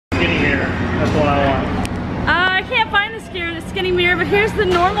That's what I want. I can't find the skinny mirror, but here's the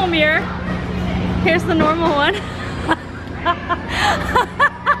normal mirror. Here's the normal one.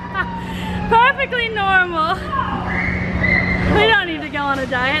 Perfectly normal. We don't need to go on a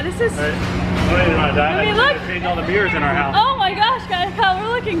diet. This is... Right. We don't need to go on a diet. I mean, look. Change all the mirrors in our house. Oh my gosh, guys,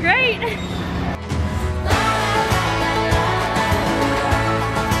 we're looking great.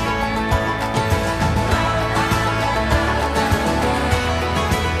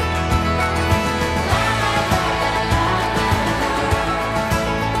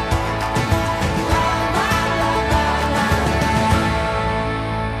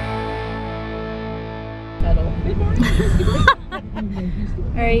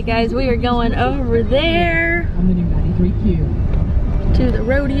 Alright guys, we are going over there to the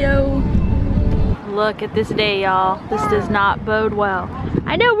rodeo. Look at this day, y'all. This does not bode well.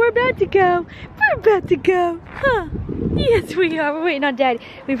 I know we're about to go. We're about to go. Huh. Yes, we are. We're waiting on Daddy.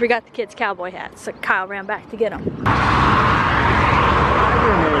 We forgot the kids' cowboy hats, so Kyle ran back to get them. I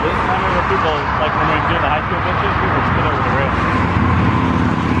remember this. I remember people, like when we do the high school pictures, people spit over the rail.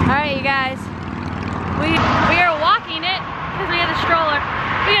 Alright, you guys. We are walking it because we had a stroller.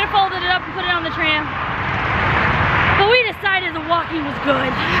 We had folded it up and put it on the tram. But we decided the walking was good.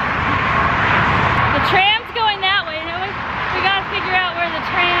 The tram's going that way. Now we gotta figure out where the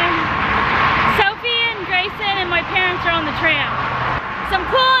tram... Sophie and Grayson and my parents are on the tram. Some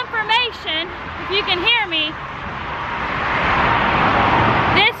cool information, if you can hear me.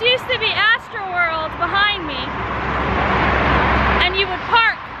 This used to be Astroworld behind me. And you would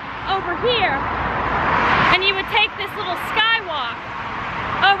park over here. And you would take this little skywalk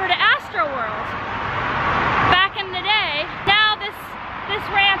over to Astroworld back in the day. Now this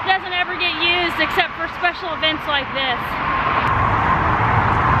ramp doesn't ever get used except for special events like this.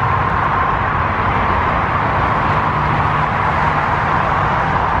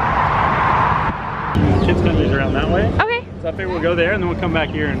 Kids country's around that way. Okay. So I figure we'll go there and then we'll come back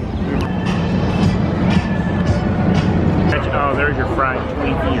here and move. Oh, there's your fried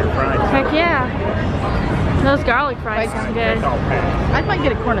Twinkie or fried. Heck yeah. Those garlic fries sound good. I might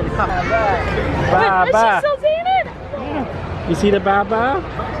get a corner of the cup. Bye, Is she still saying it? Yeah. You see the bye-bye?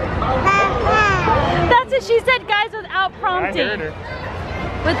 That's what she said, guys, without prompting. I heard her.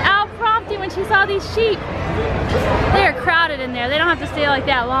 Without prompting when she saw these sheep. They are crowded in there. They don't have to stay like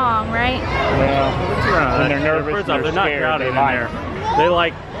that long, right? Well, when they're nervous, they're not crowded in there. They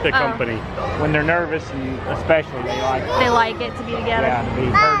like the company. When they're nervous, and especially, they like it. They like it to be together. Yeah, to be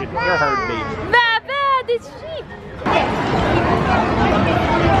herded. They're herd beasts. Bad, these sheep.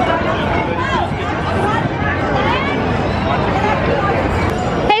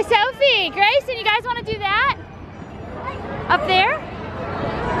 Hey, Sophie, Grayson, you guys want to do that? Up there?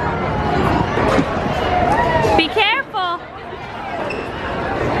 Be careful.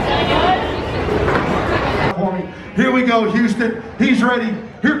 Here we go, Houston. He's ready.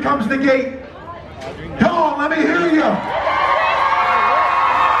 Here comes the gate. Come on, let me hear you.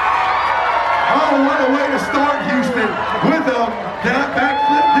 Oh, what a way to start, Houston. With a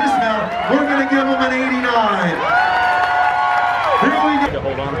backflip dismount, we're going to give them an 89. Here we go.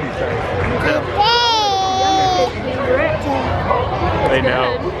 Hold on to They know.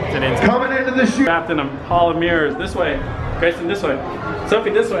 It's an instant. Coming into the shoot. Wrapped in a hall of mirrors. This way. Grayson, this way.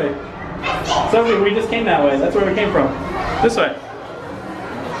 Sophie, this way. Sophie, we just came that way. That's where we came from. This way.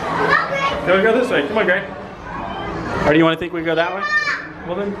 Go this way. Come on, Gray. Or do you want to think we go that way?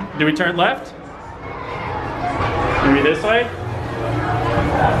 Well then, do we turn left? Maybe this way?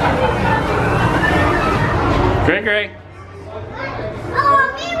 Gray.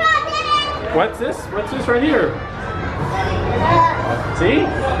 What's this? What's this right here? See? I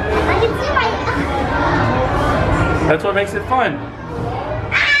can see my... That's what makes it fun.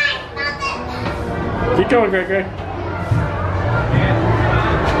 Keep going, Gray.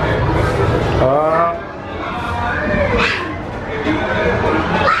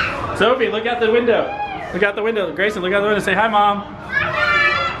 Sophie, look out the window. Look out the window. Grayson, look out the window. Say hi, Mom.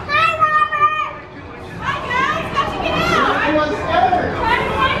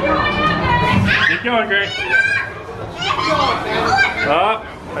 Keep going, Gray. Oh,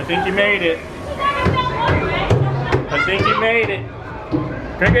 I think you made it. I think you made it.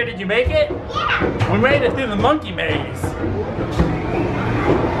 Gray, did you make it? Yeah. We made it through the monkey maze.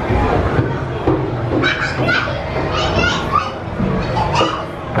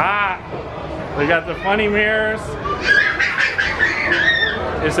 We got the funny mirrors.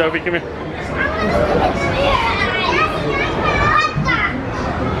 Hey, Sophie, come here.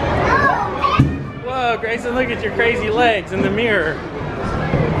 Whoa, Grayson, look at your crazy legs in the mirror.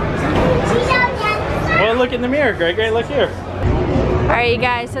 Well, look in the mirror, Gray. Look here. Alright, you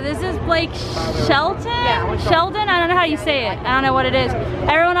guys, so this is Blake Shelton? Sheldon? I don't know how you say it. I don't know what it is.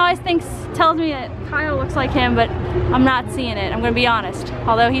 Everyone always tells me that Kyle looks like him, but I'm not seeing it. I'm gonna be honest.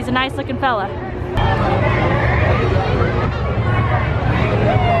 Although he's a nice looking fella.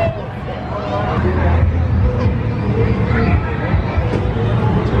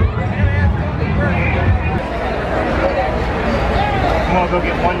 I'm gonna go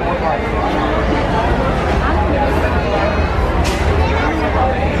get one more card.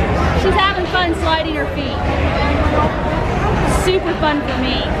 She's having fun sliding her feet. Super fun for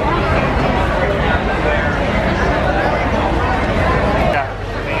me. Yeah.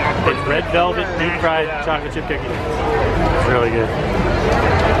 It's red velvet, deep fried chocolate chip cookie. It's really good.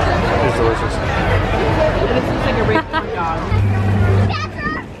 It's delicious. This looks like a race dog.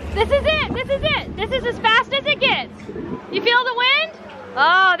 This is it. This is it. This is as fast as it gets. You feel the wind?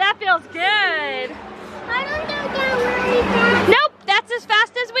 Oh, that feels good. I don't go down really fast. Nope, that's as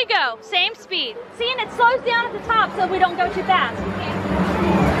fast as we go. Same speed. See, and it slows down at the top so we don't go too fast.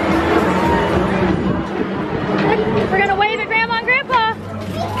 We're gonna wave at Grandma and Grandpa.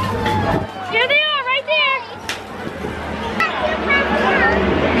 Here they are, right there.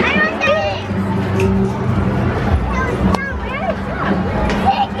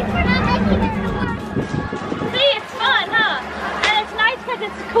 See, it's fun, huh? And it's nice because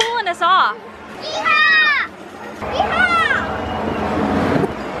it's cooling us off. Yeehaw! Yeehaw!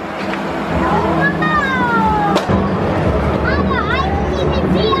 Mama, I can even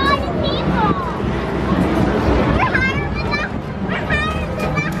see all the people. We're higher than that. We're higher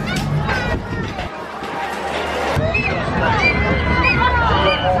than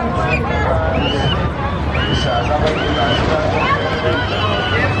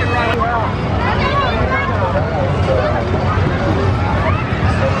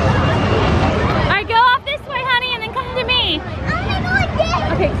Alright, go off this way, honey, and then come to me.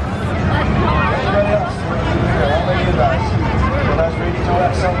 Okay.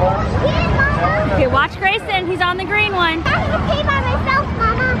 Okay, watch Grayson. He's on the green one. I'm gonna pay by myself,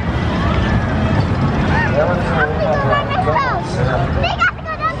 Mama. I'm gonna by myself. They got to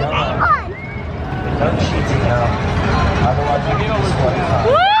go down the green one.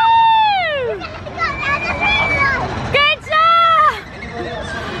 Woo! They got to go down the green one. Good job!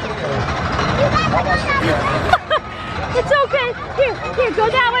 You got to go down the green one. It's okay. Here, go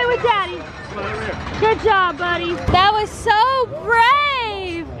that way with Daddy. Good job, buddy. That was so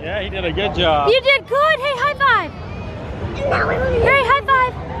brave. Yeah, he did a good job. You did good. Hey, high five. Hey, high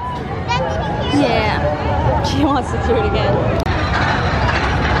five. Yeah. She wants to do it again.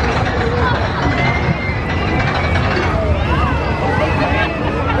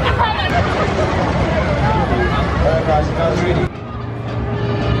 Alright guys, you guys ready?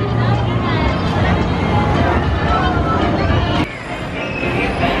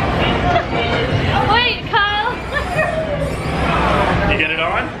 Wait, Kyle. You get it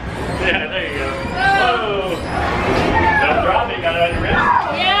on? Yeah, there you go. Whoa! Don't drop it, got it on your wrist.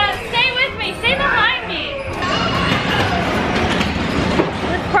 Yeah, stay with me. Stay behind me.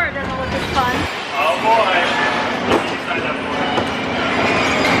 This part doesn't look as fun. Oh boy. You signed up for it.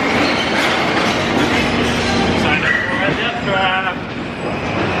 You signed up for a death trap.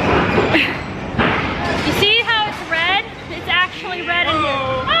 You see how it's red? It's actually red in here.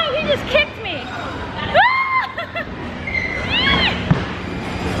 Oh, he just kicked me.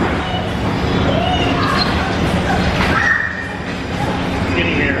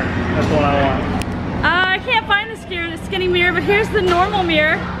 Skinny mirror. That's what I want. I can't find the skinny mirror, but here's the normal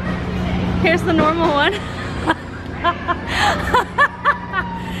mirror. Here's the normal one.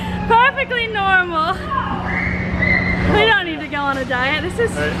 Perfectly normal. We don't need to go on a diet. This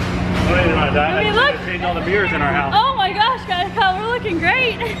is... Right. I mean, I mean, look. Changed all the beers in our house. Oh my gosh, guys, we're looking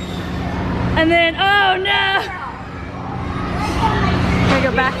great. And then, oh no. I'm gonna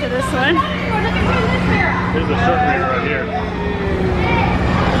go back to this one. There's a short mirror right here.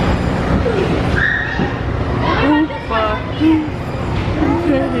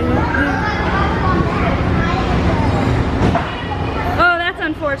 Oh, that's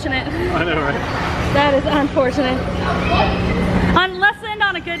unfortunate. I know, right? That is unfortunate. Let's end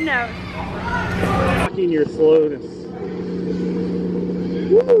on a good note. Blocking your slowness.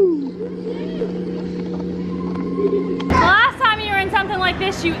 The last time you were in something like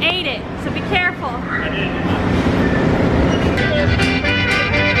this, you ate it, so be careful. I did.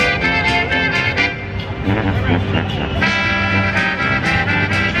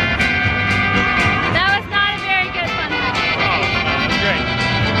 That was not a very good fun house. Oh, great.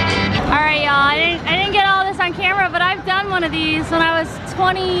 Alright, y'all, I didn't get all this on camera, but I've done one of these when I was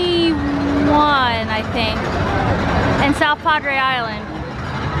 21, I think, in South Padre Island.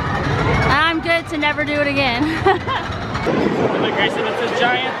 to never do it again. Look, Grayson, it's a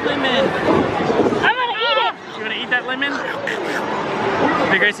giant lemon. I'm gonna eat it. You wanna eat that lemon?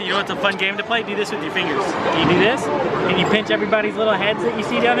 Hey Grayson, you know what's a fun game to play? Do this with your fingers. You do this, and you pinch everybody's little heads that you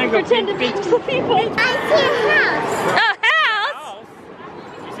see down there. Go pretend to pinch the people. I see a house. A house?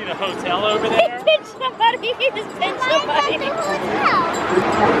 You see the hotel over there? He pinched somebody. He just pinched somebody. Why is that the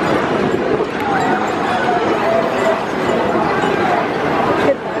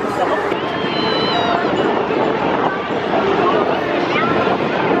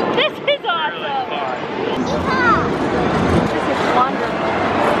This is awesome. This is wonderful.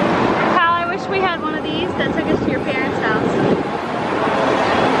 Hal, I wish we had one of these that took us to your parents' house.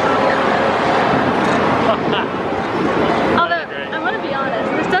 Although, I'm gonna be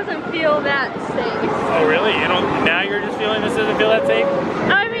honest, this doesn't feel that safe. Oh really? You don't? Now you're just feeling this doesn't feel that safe?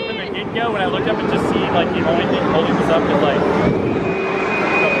 I From the mean, get-go, when I looked up and just see like the only thing holding this up is like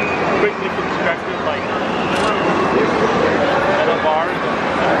quickly constructed like metal bars.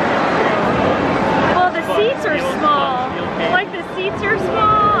 well, the seats are small. Like the seats are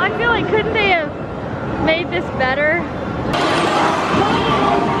small. I feel like couldn't they have made this better?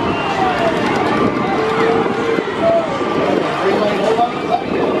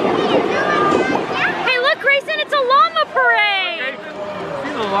 Hey, look, Grayson, it's a llama parade.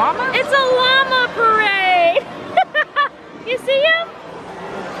 See the llama? It's a llama parade. You see him?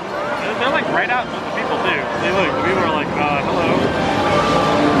 They're like right out what the people do. They look, the people are like, hello.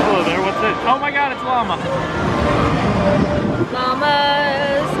 Hello there, what's this? Oh my god, it's llama.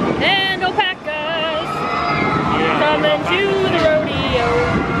 Llamas and alpacas Yeah, coming to the rodeo.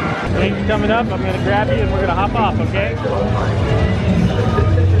 Thanks for coming up. I'm gonna grab you and we're gonna hop off, okay?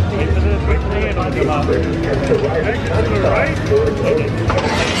 Wait for the handle to come off. Right? Okay.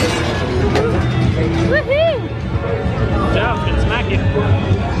 Woohoo! Good job, good smacking.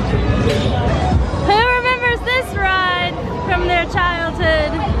 Who remembers this ride from their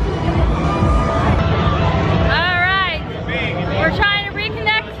childhood? Alright, we're trying to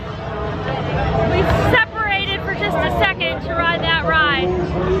reconnect. We separated for just a second to ride that ride.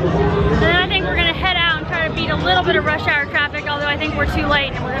 And then I think we're gonna head out and try to beat a little bit of rush hour traffic, although I think we're too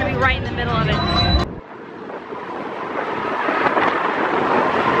late and we're gonna be right in the middle of it.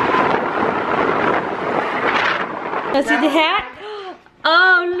 Let's see the hat.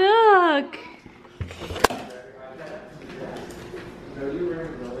 Oh, look.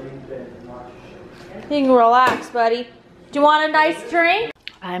 You can relax, buddy. Do you want a nice drink?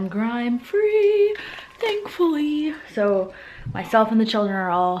 I'm grime free, thankfully. So myself and the children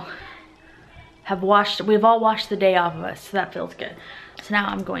are we've all washed the day off of us, so that feels good. So now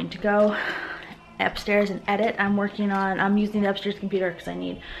I'm going to go upstairs and edit. I'm using the upstairs computer because I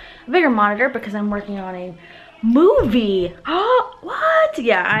need a bigger monitor because I'm working on a movie. Oh, what?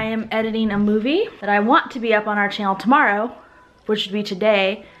 Yeah, I am editing a movie that I want to be up on our channel tomorrow, which would be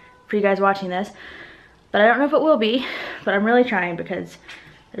today for you guys watching this. But I don't know if it will be, but I'm really trying because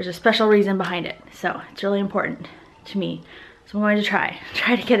there's a special reason behind it. So it's really important to me. So I'm going to try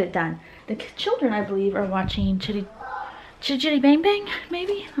to get it done. The children, I believe, are watching Chitty Chitty Bang Bang,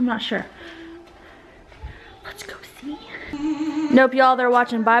 maybe? I'm not sure. Let's go see. Nope, y'all, they're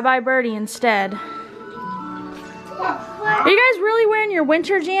watching Bye Bye Birdie instead. Are you guys really wearing your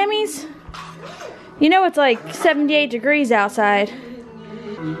winter jammies? You know it's like 78 degrees outside.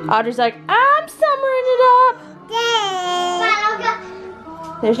 Audrey's like, I'm summering it up.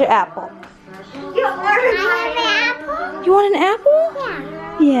 There's your apple. You want an apple? You want an apple? Yeah.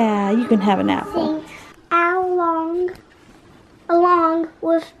 Yeah, you can have an apple. Along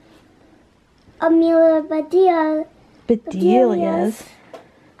with Amelia Bedelias.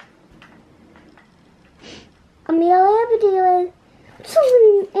 Amelia Bedelia.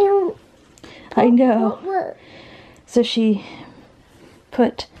 I know. What? So she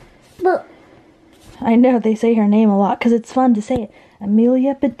put, But I know they say her name a lot because it's fun to say it.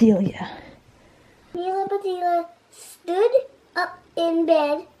 Amelia Bedelia. Amelia Bedelia stood up in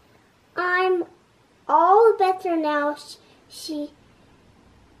bed. I'm all better now, she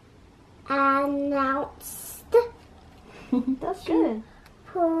announced. That's good.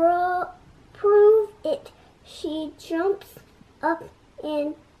 Prove it. She jumps up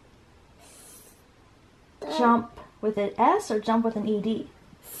in. Jump with an S or jump with an ED?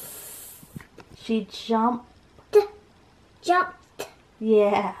 She jumped. Jumped.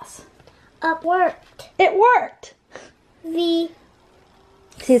 Yes. Up worked. It worked. The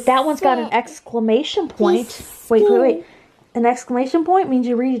See, that one's got an exclamation point. Wait. An exclamation point means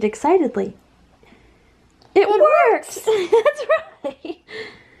you read it excitedly. It worked. That's right.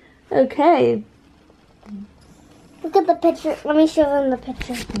 Okay. Look at the picture. Let me show them the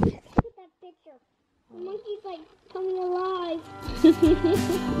picture. Look at that picture. me alive.